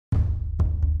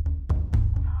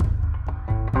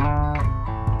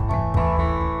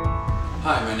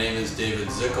name is David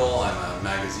Zickel. I'm a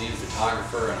magazine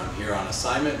photographer and I'm here on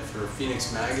assignment for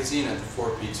Phoenix Magazine at the Four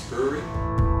Peaks Brewery.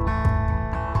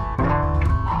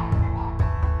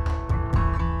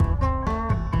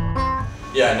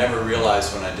 Yeah, I never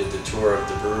realized when I did the tour of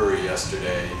the brewery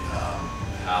yesterday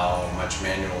how much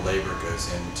manual labor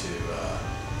goes into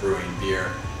brewing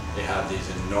beer. They have these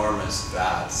enormous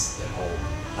vats that hold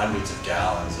hundreds of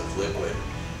gallons of liquid,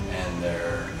 and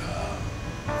they're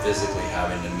physically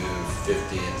having to move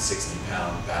 50 and 60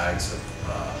 pound bags of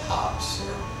hops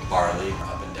or barley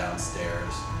up and down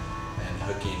stairs and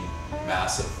hooking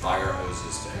massive fire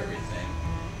hoses to everything.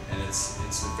 And it's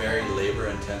a very labor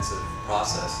intensive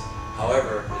process.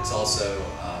 However, it's also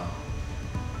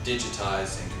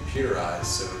digitized and computerized,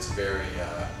 so it's very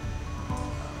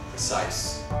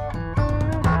precise.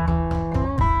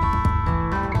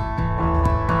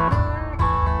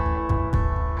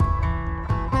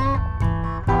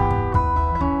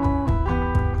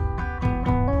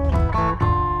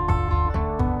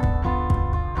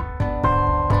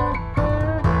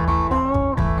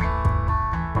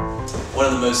 One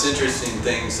of the most interesting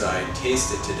things I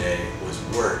tasted today was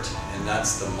wort, and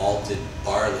that's the malted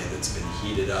barley that's been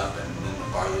heated up and then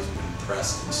the barley's been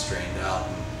pressed and strained out.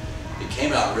 And it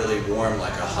came out really warm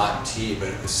like a hot tea, but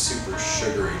it was super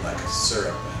sugary like a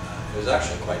syrup, and it was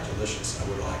actually quite delicious. I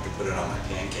would like to put it on my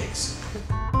pancakes.